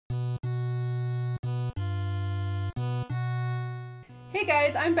Hey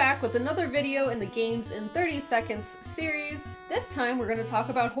guys, I'm back with another video in the Games in 30 Seconds series. This time we're going to talk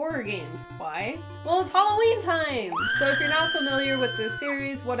about horror games. Why? Well, it's Halloween time! So if you're not familiar with this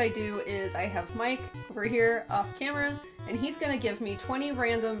series, what I do is I have Mike over here off camera, and he's going to give me 20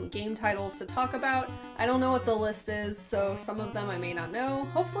 random game titles to talk about. I don't know what the list is, so some of them I may not know.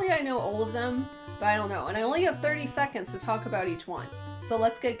 Hopefully I know all of them, but I don't know. And I only have 30 seconds to talk about each one. So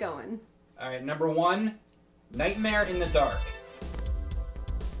let's get going. Alright, number 1, Nightmare in the Dark.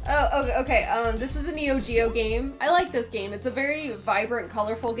 Oh, okay, this is a Neo Geo game. I like this game. It's a very vibrant,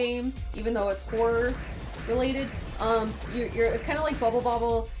 colorful game, even though it's horror related. It's kind of like Bubble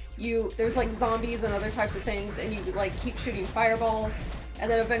Bobble. There's like zombies and other types of things, and you like keep shooting fireballs,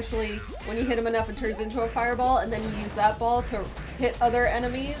 and then eventually, when you hit them enough, it turns into a fireball, and then you use that ball to hit other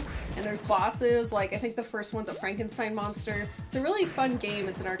enemies. And there's bosses, like I think the first one's a Frankenstein monster. It's a really fun game.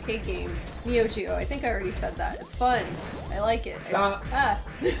 It's an arcade game. Neo Geo. I think I already said that. It's fun. I like it.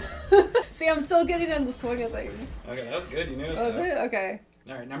 See, I'm still getting in the swing of things. Okay, that was good. You knew it. Oh, is it? Okay.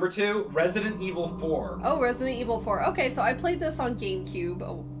 Alright, number 2, Resident Evil 4. Oh, Resident Evil 4. Okay, so I played this on GameCube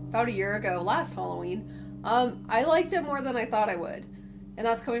about a year ago, last Halloween. I liked it more than I thought I would. And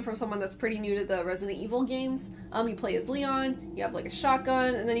that's coming from someone that's pretty new to the Resident Evil games. You play as Leon, you have like a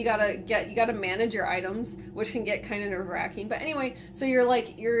shotgun, and then you gotta manage your items, which can get kind of nerve-wracking. But anyway, so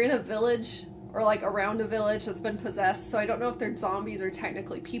you're in a village, or like around a village that's been possessed. So I don't know if they're zombies or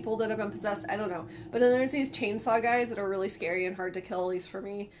technically people that have been possessed, I don't know. But then there's these chainsaw guys that are really scary and hard to kill, at least for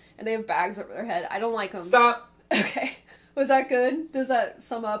me. And they have bags over their head. I don't like them. Stop! Okay. Was that good? Does that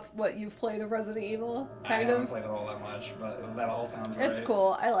sum up what you've played of Resident Evil? I haven't played it all that much, but that all sounds right. It's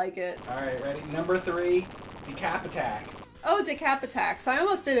cool. I like it. Alright, ready? Number 3, Decap Attack. Oh, Decap Attack. So I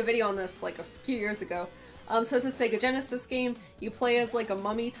almost did a video on this like a few years ago. So it's a Sega Genesis game. You play as like a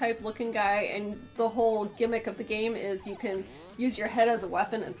mummy type looking guy, and the whole gimmick of the game is you can use your head as a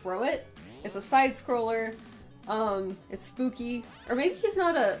weapon and throw it. It's a side scroller. It's spooky. Or maybe he's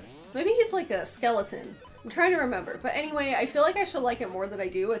like a skeleton. I'm trying to remember, but anyway, I feel like I should like it more than I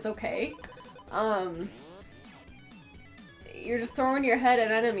do. It's okay. You're just throwing your head at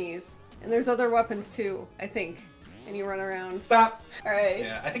enemies, and there's other weapons too, I think, and you run around. Stop! Alright.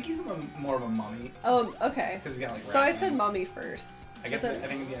 Yeah, I think he's more of a mummy. Oh, okay. Because he's got like so I said mummy first. I think the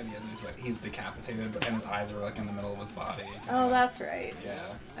idea is like he's decapitated, and his eyes are like in the middle of his body. Oh, that's right. Yeah.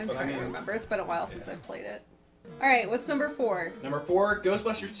 I'm trying to remember. It's been a while since I've played it. Alright, what's number 4? Number 4,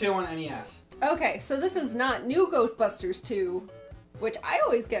 Ghostbusters 2 on NES. Okay, so this is not New Ghostbusters 2, which I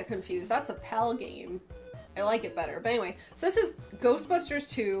always get confused. That's a PAL game. I like it better. But anyway, so this is Ghostbusters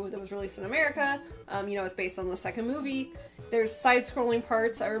 2 that was released in America. It's based on the second movie. There's side-scrolling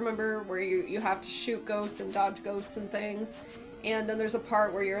parts, I remember, where you have to shoot ghosts and dodge ghosts and things. And then there's a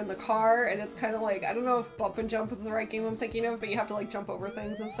part where you're in the car, and it's kind of like, I don't know if Bump and Jump is the right game I'm thinking of, but you have to like jump over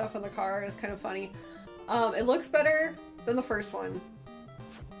things and stuff in the car. It's kind of funny. It looks better than the first one.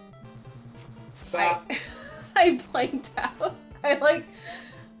 Stop. I blanked out. I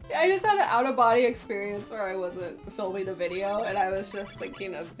just had an out-of-body experience where I wasn't filming a video and I was just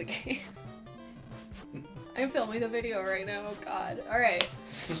thinking of the game. I'm filming a video right now, oh god. Alright.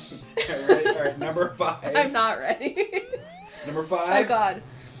 Alright, number 5. I'm not ready. Number 5. Oh god.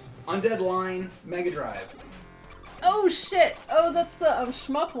 Undead Line Mega Drive. Oh shit! Oh, that's the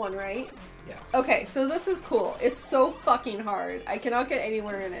shmup one, right? Yes. Okay, so this is cool. It's so fucking hard. I cannot get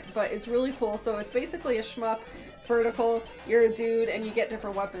anywhere in it, but it's really cool. So it's basically a shmup, vertical. You're a dude, and you get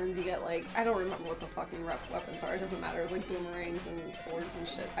different weapons. You get like, I don't remember what the fucking weapons are. It doesn't matter. It's like boomerangs and swords and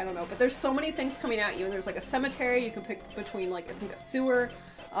shit. I don't know. But there's so many things coming at you, and there's like a cemetery. You can pick between like, I think a sewer,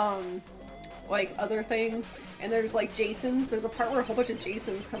 like other things. And there's like Jasons. There's a part where a whole bunch of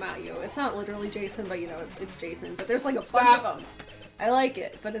Jasons come at you. It's not literally Jason, but it's Jason. But there's like a bunch of them. I like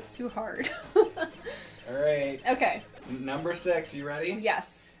it, but it's too hard. Alright. Okay. Number 6, you ready?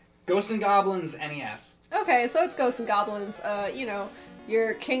 Yes. Ghosts and Goblins NES. Okay, so it's Ghosts and Goblins.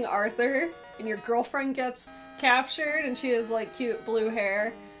 You're King Arthur, and your girlfriend gets captured, and she has like cute blue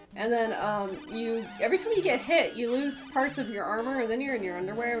hair. And then every time you get hit, you lose parts of your armor, and then you're in your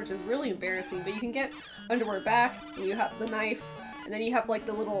underwear, which is really embarrassing. But you can get underwear back, and you have the knife, and then you have like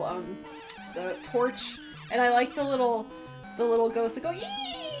the little the torch, and I like the little ghosts that go yee,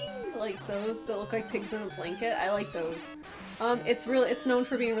 like those that look like pigs in a blanket. I like those. It's known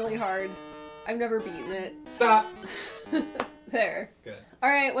for being really hard. I've never beaten it. Stop. There. Good.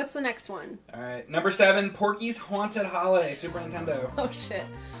 Alright, what's the next one? Alright, number 7, Porky's Haunted Holiday, Super Nintendo. Oh shit.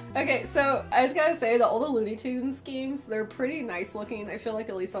 Okay, so I just gotta say that all the Looney Tunes games, they're pretty nice looking. I feel like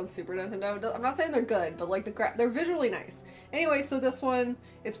at least on Super Nintendo. I'm not saying they're good, but like they're visually nice. Anyway, so this one,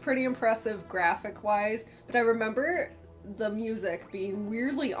 it's pretty impressive graphic wise, but I remember the music being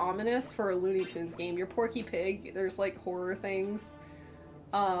weirdly ominous for a Looney Tunes game. You're Porky Pig. There's like horror things,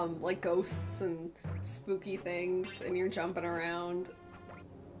 like ghosts and spooky things, and you're jumping around.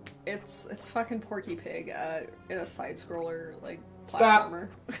 It's fucking Porky Pig in a side scroller like platformer.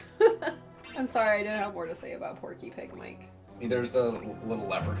 I'm sorry, I didn't have more to say about Porky Pig, Mike. There's the little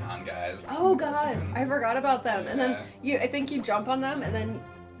leprechaun guys. Oh god, I forgot about them. Yeah. And then I think you jump on them, and then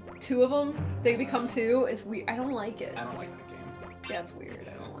two of them, they become two. It's weird. I don't like it. I don't like that game. Yeah, it's weird.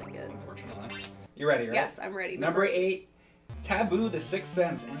 I don't like it. Unfortunately. You ready, right? Yes, I'm ready. Number 8, Taboo: The Sixth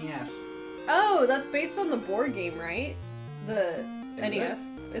Sense, NES. Oh, that's based on the board game, right? The Is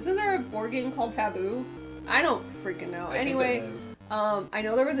NES. Isn't there a board game called Taboo? I don't freaking know. Anyway, I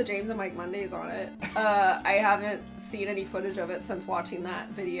know there was a James and Mike Mondays on it. I haven't seen any footage of it since watching that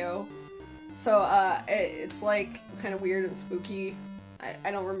video. So, it's like kind of weird and spooky.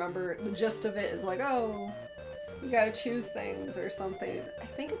 I don't remember. The gist of it is like, oh, you gotta choose things or something. I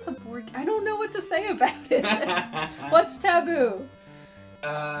think it's a board. I don't know what to say about it. What's Taboo?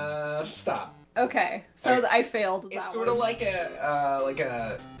 Stop. Okay, so Okay. I failed that It's sort of like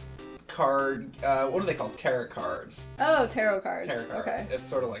a card. What are they called? Tarot cards. Oh, tarot cards. Tarot cards. Okay. It's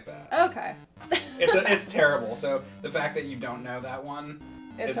sort of like that. Okay. It's terrible. So the fact that you don't know that one,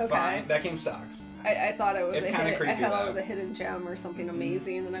 It's is okay. fine. That game sucks. I thought it was It's a kinda hidden. creepy, I thought it though. was a hidden gem or something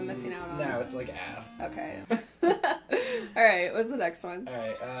amazing that I'm missing out on. No, it's like ass. Okay. All right. What's the next one? All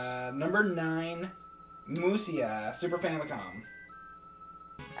right. Number 9, Musia, Super Famicom.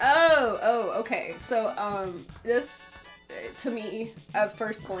 Oh. Okay. So this. To me, at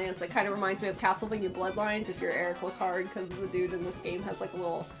first glance, it kind of reminds me of Castlevania Bloodlines if you're Eric Lacard, because the dude in this game has like a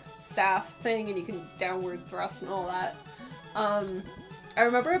little staff thing and you can downward thrust and all that. I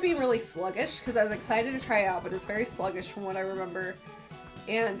remember it being really sluggish because I was excited to try it out, but it's very sluggish from what I remember.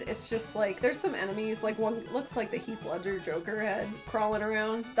 And it's just like, there's some enemies, like one looks like the Heath Ledger Joker head crawling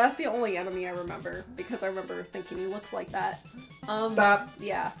around. That's the only enemy I remember because I remember thinking he looks like that. Stop.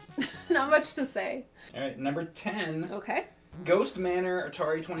 Yeah, not much to say. All right. Number 10, Okay. Ghost Manor,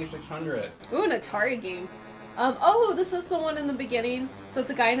 Atari 2600. Ooh, an Atari game. Oh, this is the one in the beginning. So it's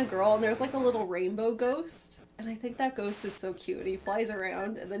a guy and a girl, and there's like a little rainbow ghost. And I think that ghost is so cute. He flies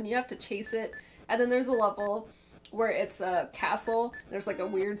around, and then you have to chase it. And then there's a level where it's a castle. There's like a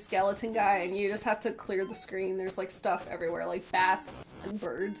weird skeleton guy, and you just have to clear the screen. There's like stuff everywhere, like bats and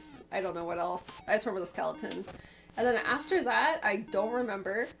birds. I don't know what else. I just remember the skeleton. And then after that, I don't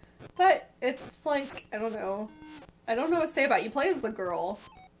remember. But it's like, I don't know. I don't know what to say about it. You play as the girl,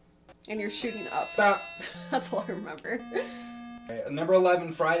 and you're shooting up. Stop. That's all I remember. All right, number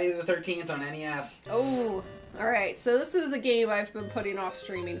 11, Friday the 13th on NES. Oh, alright. So this is a game I've been putting off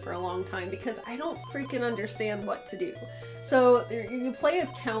streaming for a long time because I don't freaking understand what to do. So you play as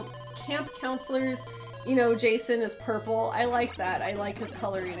camp counselors. You know, Jason is purple. I like that. I like his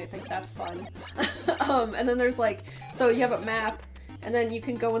coloring. I think that's fun. And then there's like, so you have a map, and then you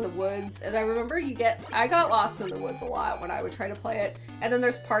can go in the woods. And I remember I got lost in the woods a lot when I would try to play it. And then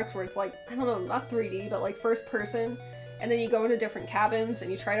there's parts where it's like, I don't know, not 3D, but like first person. And then you go into different cabins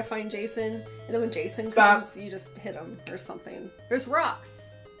and you try to find Jason. And then when Jason comes, you just hit him or something. There's rocks.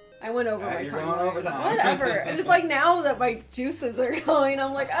 I went over my you're time. going over time. Whatever. And it's like now that my juices are going,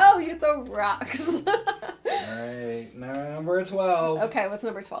 I'm like, oh, you throw rocks. Alright, number 12. Okay, what's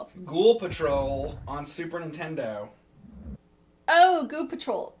number 12? Ghoul Patrol on Super Nintendo. Oh, Goo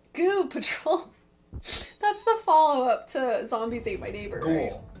Patrol. Goo Patrol. That's the follow-up to Zombies Ate My Neighbor, right?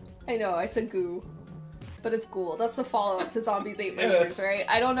 Ghoul. I know, I said goo. But it's Ghoul. That's the follow-up to Zombies Ate My Neighbors, right?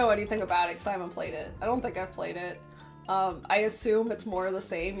 I don't know anything about it because I haven't played it. I don't think I've played it. I assume it's more of the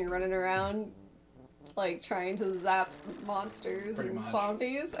same. You're running around, like, trying to zap monsters Pretty and much.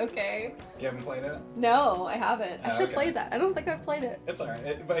 zombies. Okay. You haven't played it? No, I haven't. I Oh, should okay. play that. I don't think I've played it. It's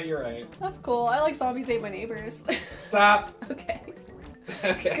alright, but you're right. That's cool. I like Zombies Ate My Neighbors. Stop! Okay.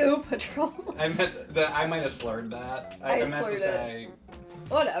 Okay. Goo Patrol. I meant that I might have slurred that. I meant slurred to say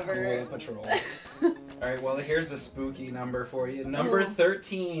Whatever. Ghoul Patrol. Alright, well, here's the spooky number for you. Number Ooh.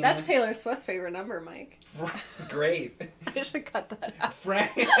 13. That's Taylor Swift's favorite number, Mike. Great. I should cut that out.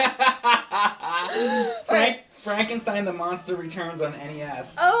 Frankenstein the Monster Returns on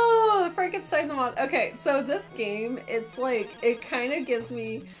NES. Oh, Frankenstein the Monster. Okay, so this game, it's like, it kind of gives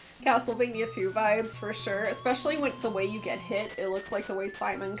me Castlevania 2 vibes for sure, especially when the way you get hit. It looks like the way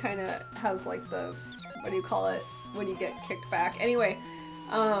Simon kind of has like the, what do you call it, when you get kicked back. Anyway,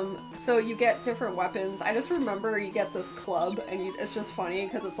 so you get different weapons. I just remember you get this club, and it's just funny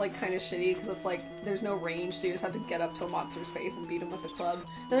because it's like kind of shitty because it's like there's no range, so you just have to get up to a monster's face and beat him with the club.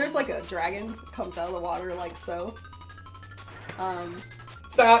 Then there's like a dragon comes out of the water like so.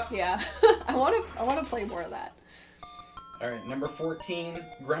 Stop! Yeah, I want to play more of that. Alright, number 14,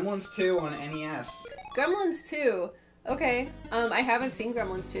 Gremlins 2 on NES. Gremlins 2. Okay. I haven't seen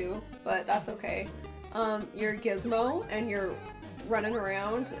Gremlins 2, but that's okay. You're Gizmo, and you're running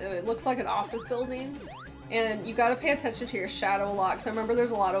around. It looks like an office building. And you gotta pay attention to your shadow a lot, because I remember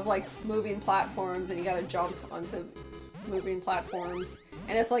there's a lot of, like, moving platforms, and you gotta jump onto moving platforms.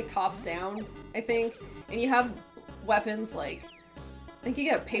 And it's, like, top-down, I think. And you have weapons, like, I think you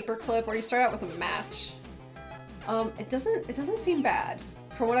get a paperclip, or you start out with a match. It doesn't seem bad.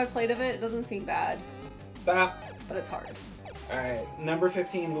 From what I've played of it, it doesn't seem bad. Stop. But it's hard. Alright, number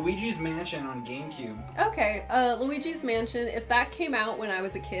 15, Luigi's Mansion on GameCube. Okay, Luigi's Mansion, if that came out when I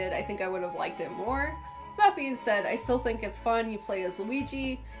was a kid, I think I would have liked it more. That being said, I still think it's fun. You play as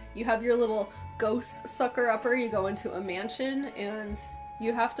Luigi, you have your little ghost sucker-upper, you go into a mansion, and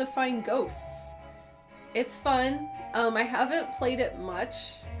you have to find ghosts. It's fun. I haven't played it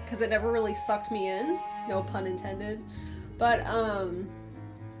much, because it never really sucked me in. No pun intended. But,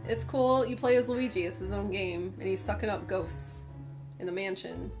 it's cool. You play as Luigi, it's his own game, and he's sucking up ghosts in a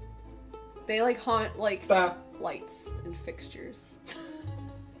mansion. They, like, haunt, like, Stop. lights and fixtures.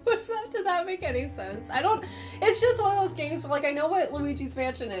 What's that? Did that make any sense? I don't... It's just one of those games where, like, I know what Luigi's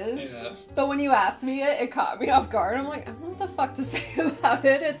Mansion is, Yeah. but when you asked me it, it caught me off guard. I'm like, I don't know what the fuck to say about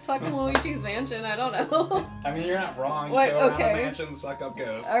it. It's fucking Luigi's Mansion. I don't know. I mean, you're not wrong. Wait, Go around okay. a mansion and suck up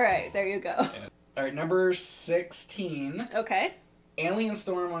ghosts. Alright, there you go. Yeah. Alright, number 16, Okay. Alien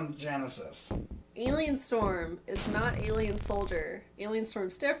Storm on Genesis. Alien Storm is not Alien Soldier. Alien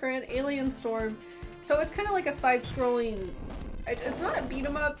Storm's different. Alien Storm... So it's kind of like a side-scrolling... It's not a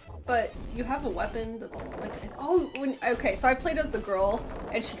beat-em-up, but you have a weapon that's like... Okay, so I played as the girl,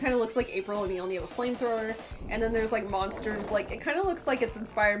 and she kind of looks like April O'Neil, and you have a flamethrower, and then there's, like, monsters. Like, it kind of looks like it's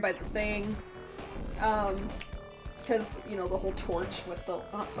inspired by The Thing. Because, you know, the whole torch with the...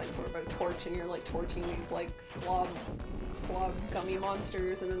 Not flamethrower, but a torch, and you're, like, torching these, like, slob gummy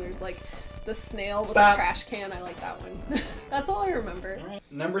monsters, and then there's, like, the snail with a trash can. I like that one. That's all I remember. All right.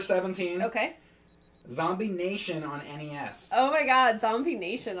 Number 17. Okay. Zombie Nation on NES. Oh my god, Zombie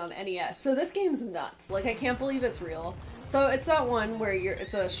Nation on NES. So this game's nuts. Like, I can't believe it's real. So it's that one where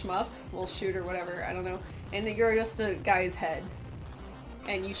it's a shmup, well, shoot or whatever, I don't know, and you're just a guy's head,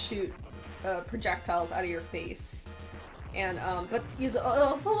 and you shoot projectiles out of your face. And, but it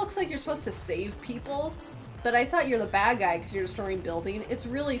also looks like you're supposed to save people, but I thought you're the bad guy because you're destroying building. It's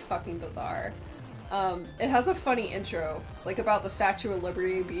really fucking bizarre. It has a funny intro, like about the Statue of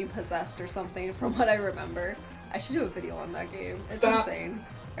Liberty being possessed or something, from what I remember. I should do a video on that game. It's insane.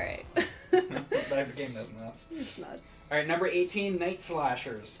 Alright. That game is nuts. It's nuts. Alright, number 18, Night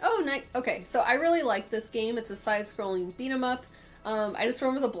Slashers. Oh, okay, so I really like this game. It's a side-scrolling beat-em-up. I just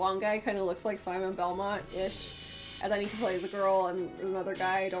remember the blonde guy kind of looks like Simon Belmont-ish. And then you can play as a girl and another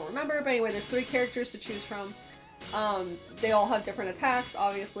guy, I don't remember. But anyway, there's 3 characters to choose from. They all have different attacks.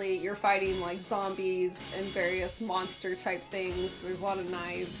 Obviously, you're fighting like zombies and various monster type things. There's a lot of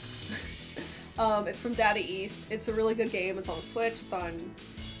knives. It's from Data East. It's a really good game. It's on the Switch. It's on,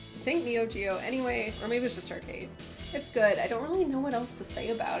 I think, Neo Geo. Anyway, or maybe it's just arcade. It's good. I don't really know what else to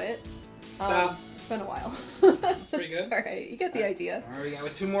say about it. It's been a while. That's pretty good. Alright, you get the idea. Alright, we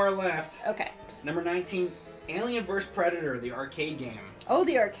got 2 more left. Okay. Number 19, Alien vs. Predator, the arcade game. Oh,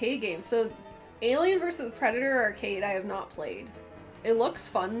 the arcade game. So, Alien vs. Predator arcade I have not played. It looks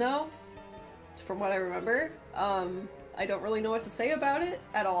fun though, from what I remember. I don't really know what to say about it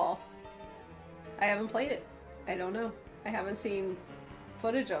at all. I haven't played it. I don't know. I haven't seen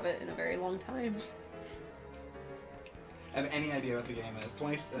footage of it in a very long time. Have any idea what the game is?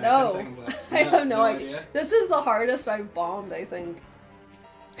 10 No, seconds left. I have no idea. This is the hardest I've bombed, I think.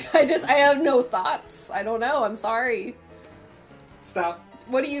 I have no thoughts. I don't know. I'm sorry. Stop.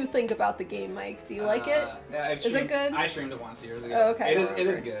 What do you think about the game, Mike? Do you like it? Yeah, is it good? I streamed it once years ago. Oh, okay. It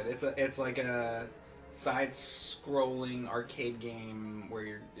is good. It's like a side-scrolling arcade game where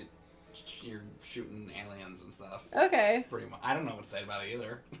you're shooting aliens and stuff. Okay. It's pretty much. I don't know what to say about it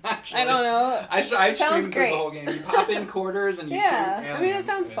either. Actually. I don't know. I sounds streamed great. The whole game. You pop in quarters and you shoot aliens. I mean, it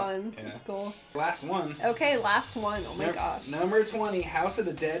sounds fun. Yeah. It's cool. Last one. Okay, last one. Oh my gosh. Number 20, House of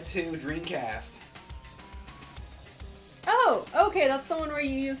the Dead 2 Dreamcast. Oh, okay, that's the one where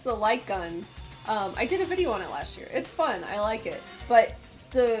you use the light gun. I did a video on it last year. It's fun. I like it. But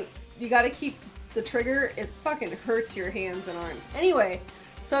you gotta keep the trigger. It fucking hurts your hands and arms. Anyway,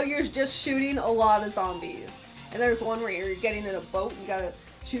 so you're just shooting a lot of zombies. And there's one where you're getting in a boat. You gotta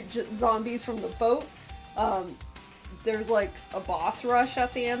shoot zombies from the boat. There's like a boss rush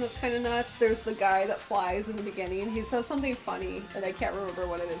at the end that's kind of nuts. There's the guy that flies in the beginning. He says something funny, and I can't remember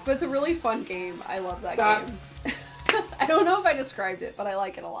what it is. But it's a really fun game. I love that game. I don't know if I described it, but I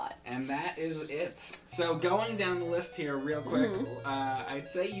like it a lot. And that is it. So going down the list here real quick, I'd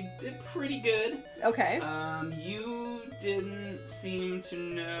say you did pretty good. Okay. You didn't seem to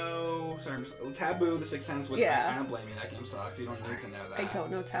know... Sorry, Taboo, The Sixth Sense, which I don't blame you, that game sucks. You don't need to know that. I don't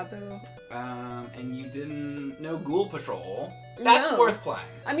know Taboo. And you didn't know Ghoul Patrol. That's worth playing.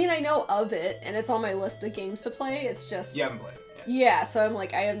 I mean, I know of it, and it's on my list of games to play. It's just... You haven't played it. Yeah, so I'm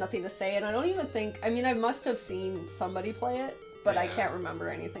like, I have nothing to say, and I don't even think... I mean, I must have seen somebody play it, but I can't remember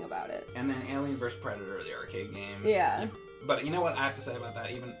anything about it. And then Alien vs. Predator, the arcade game. Yeah. But you know what I have to say about that,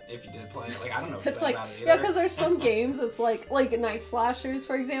 even if you did play it? Like, I don't know what to It's say like, about it either. yeah, because there's some games, it's like Night Slashers,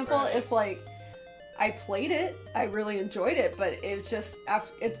 for example, it's like, I played it, I really enjoyed it, but it's just,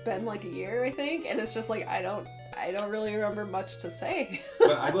 it's been like a year, I think, and it's just like, I don't really remember much to say.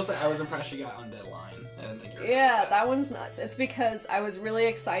 But I will say, I was impressed you got Undead Line. I didn't think you were that one's nuts. It's because I was really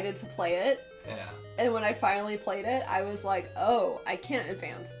excited to play it. Yeah. And when I finally played it, I was like, oh, I can't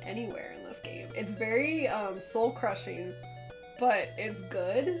advance anywhere in this game. It's very soul-crushing, but it's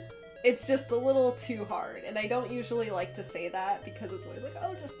good. It's just a little too hard. And I don't usually like to say that because it's always like,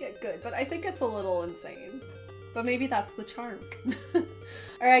 oh, just get good. But I think it's a little insane. But maybe that's the charm.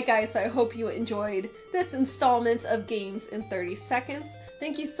 Alright guys, so I hope you enjoyed this installment of Games in 30 Seconds.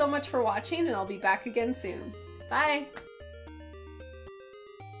 Thank you so much for watching, and I'll be back again soon. Bye!